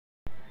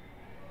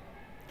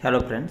Hello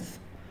friends,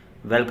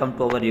 welcome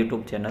to our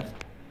YouTube channel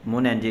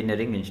moon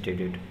engineering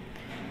institute.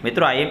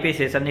 मित्रों, IMP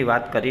session की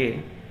बात करिए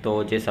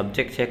तो जो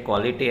सब्जेक्ट है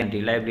quality and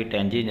reliability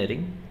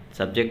engineering,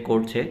 subject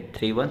code है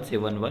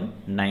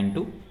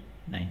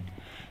 3171929।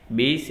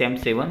 बी सेम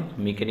 7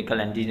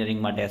 मिकेनिकल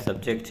एंजीनियरिंग माटे आ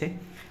सब्जेक्ट है।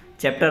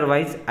 चैप्टर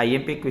वाइज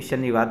आईएमपी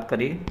क्वेश्चन की बात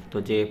करिए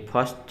तो जो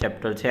फर्स्ट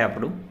चैप्टर है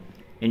आपणु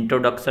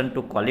इंट्रोडक्शन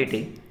टू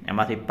क्वॉलिटी,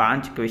 एमांथी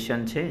 5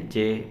 क्वेश्चन है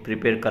जे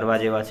प्रिपेर करवा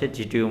जेवा छे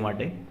जीटीयू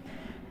माटे।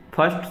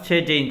 फर्स्ट है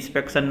जो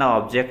इंस्पेक्शन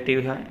ऑब्जेक्टिव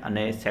है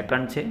और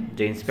सेकंड है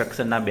जो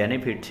इंस्पेक्शन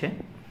बेनिफिट है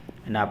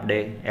एने आपणे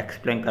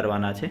एक्सप्लेन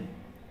करवाना है।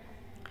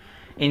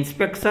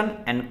 इंस्पेक्शन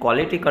एंड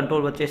क्वॉलिटी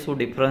कंट्रोल वच्चे शू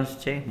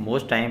डिफरन्स है,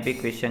 मोस्ट आईएमपी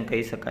क्वेश्चन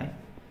कही शकाय।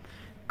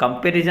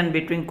 Comparison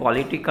between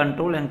quality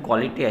control and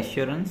quality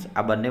एश्योरन्स,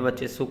 आ बंने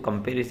वच्चे शू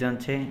कम्पेरिजन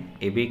है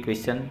ए बी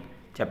क्वेश्चन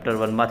चैप्टर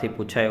 1 मांथी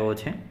पूछायो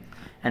है।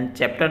 एंड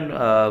चैप्टर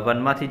 1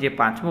 मांथी जे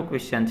 5मो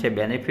क्वेश्चन है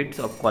benefits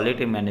of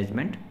quality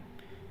management.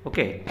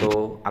 Okay,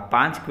 तो आ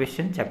 5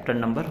 क्वेश्चन चैप्टर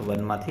नंबर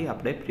 1 मांथी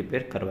आपणे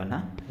prepare करवाना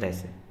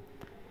रहेशे।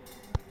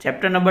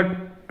 चैप्टर नंबर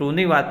 2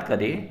 ની વાત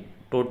કરીએ,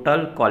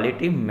 total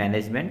quality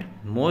management,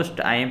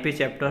 most IMP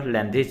chapter,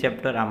 लेंधी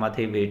chapter,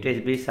 आमांथी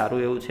weightage भी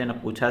सारूँ एवुं छे अने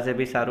पूछाशे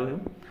भी सारूँ एवुं।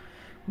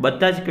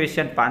 बधा ज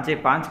क्वेश्चन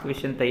 5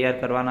 क्वेश्चन तैयार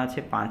करवाना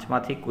छे, 5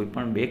 मांथी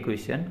कोईपण 2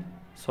 क्वेश्चन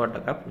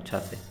 100%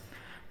 पूछाशे।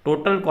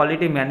 टोटल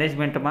क्वॉलिटी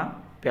मैनेजमेंट में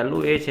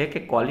पहलू ए छे कि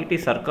क्वॉलिटी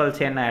सर्कल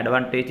है एना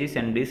एडवांटेजीस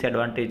एंड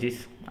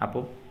डिसएडवांटेजीस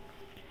आपो।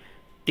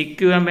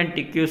 टीक्यूएम एंड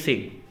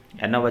टीक्यूसी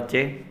एना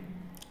वच्चे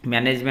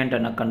मैनेजमेंट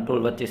और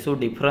कंट्रोल वच्चे शू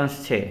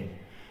डिफरन्स है,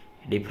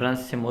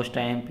 डिफरन्स है most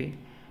IMP.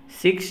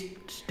 6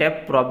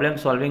 step problem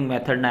solving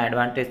method ना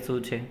एडवांटेज शू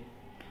है।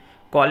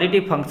 Quality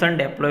function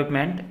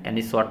development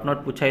any short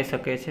note पूछाई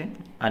सके छे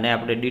अने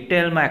आपणे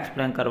डिटेल में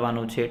एक्सप्लेन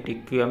करवानुं छे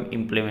TQM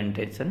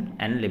implementation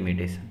and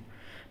limitation.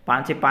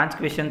 5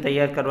 question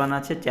तैयार करवाना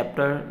छे।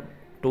 चैप्टर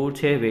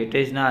 2 है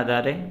वेटेज ना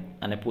आधारे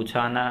अने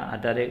पूछाना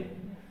आधारे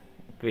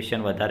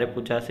क्वेश्चन वधारे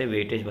पूछाशे,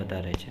 वेटेज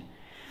वधारे छे।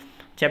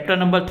 चैप्टर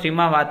नंबर 3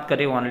 में बात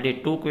करिए ओनली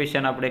 2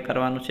 क्वेश्चन आपणे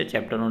करवानुं छे।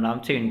 चैप्टरनुं नाम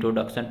छे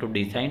introduction to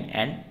design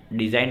and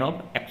design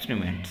of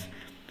experiments,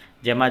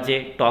 जेमां जे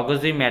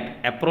टॉगजी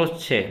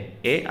एप्रोच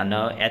है ए अने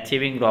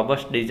एचीविंग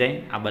रोबस्ट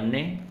डिजाइन, आ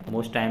बंने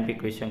मोस्ट आईएमपी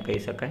क्वेश्चन कही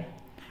शकाय।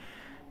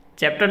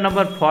 चैप्टर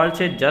नंबर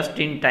 4 है just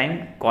in time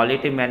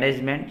quality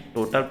management,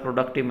 total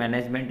productive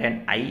management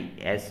and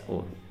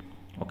ISO,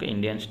 okay,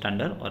 Indian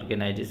standard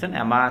organisation.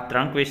 एमां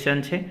 3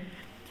 क्वेश्चन है।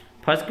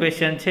 फर्स्ट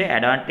क्वेश्चन है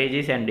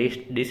advantages and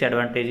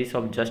डिसएडवांटेजीस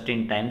of just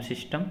in time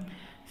system.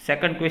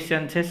 Second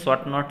question है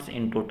short notes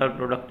in total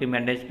productive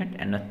management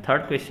and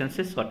third question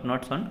है short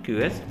notes on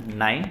QS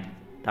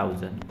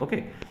 9000। Okay,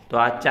 तो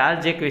आ 4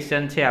 जे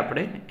question है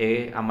आपणे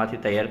ए आमांथी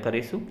तैयार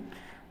करीशुं।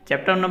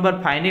 Chapter number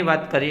 5 ની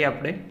વાત કરીએ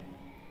આપણે,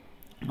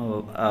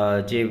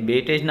 जे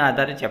वेटेजना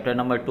आधारे चैप्टर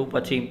नंबर 2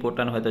 पछी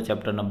इम्पोर्टન્ટ होय तो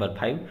चैप्टर नंबर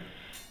 5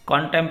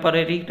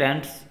 कॉन्टेम्पररी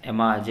ट्रेंड्स,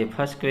 एमां जे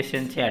फर्स्ट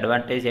क्वेश्चन है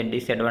advantage and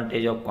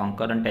disadvantage of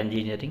concurrent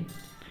engineering.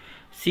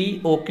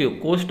 COQ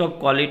coast of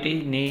quality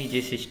knee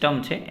J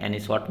system है एनी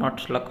शॉर्ट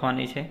नोट्स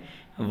लखवानी है।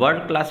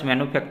 वर्ल्ड क्लास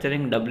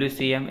मैन्युफेक्चरिंग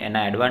WCM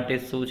एना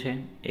एडवांटेज शू है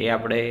ए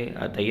आपणे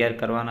तैयार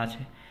करवाना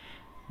है।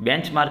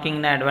 बेंचमार्किंग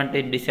ना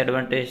एडवांटेज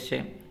डिसएडवांटेज है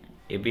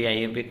ए बी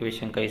आईएमपी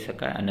क्वेश्चन कही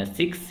शकाय। अने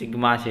 6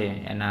 सिग्मा है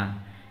एना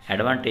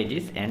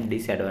एडवांटेजीस एंड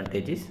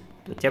डिसएडवांटेजीस।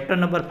 तो चैप्टर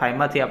नंबर 5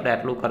 मांथी आपणे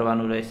आटલું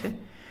करवानुं रहेशे।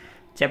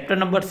 चैप्टर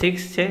नंबर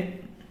 6 है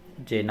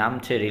जे नाम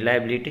है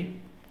रिलायबिलिटी।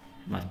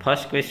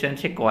 फर्स्ट क्वेश्चन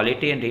है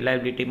क्वॉलिटी एंड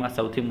रिलायबिलिटी में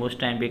सौथी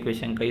मोस्ट आईएमपी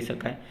क्वेश्चन कही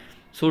शकाय,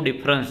 शू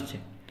डिफरन्स है।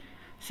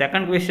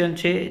 सेकंड क्वेश्चन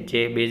है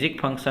जे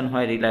बेजिक फंक्शन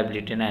होय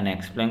रिलायबिलिटी ना एने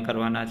एक्सप्लेन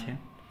करवाना है।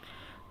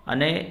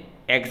 अने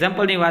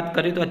एक्जाम्पल की बात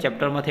करिए तो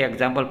चैप्टर में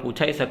एक्जाम्पल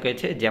पूछाई सके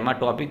छे, जेमां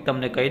टॉपिक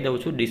तमने कही दऊं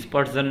छुं।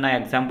 डिस्पर्जन ना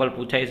एक्जाम्पल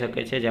पूछाई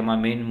सके छे, जेमां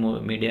mean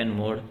median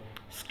mode,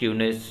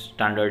 skewness,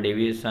 standard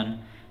deviation,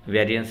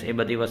 variance, ए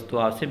बधी वस्तु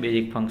आवशे।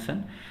 बेजिक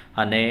फंक्शन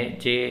अने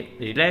जे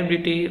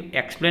reliability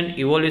explain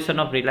evolution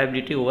of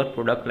reliability over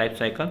product life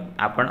cycle,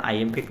 आ पण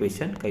आईएमपी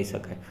क्वेश्चन कही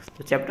शकाय।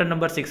 तो चैप्टर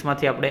नंबर 6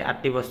 मांथी आपणे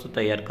आटली वस्तु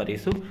तैयार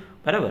करीशुं,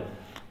 बराबर।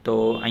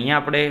 तो अहींया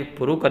आपणे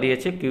पूरुं करीए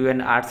छीए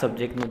QN8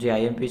 सब्जेक्टनुं जे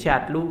आईएमपी छे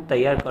आटલું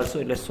तैयार करशो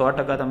એટલે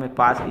 100% તમે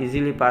પાસ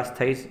इजीली पास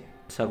થઈ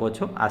શકો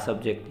છો આ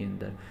સબ્જેક્ટની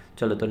અંદર।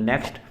 ચલો, તો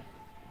નેક્સ્ટ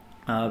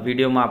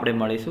વિડીયોમાં આપણે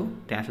મળીશું,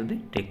 ત્યાં સુધી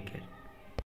ટેક કેર।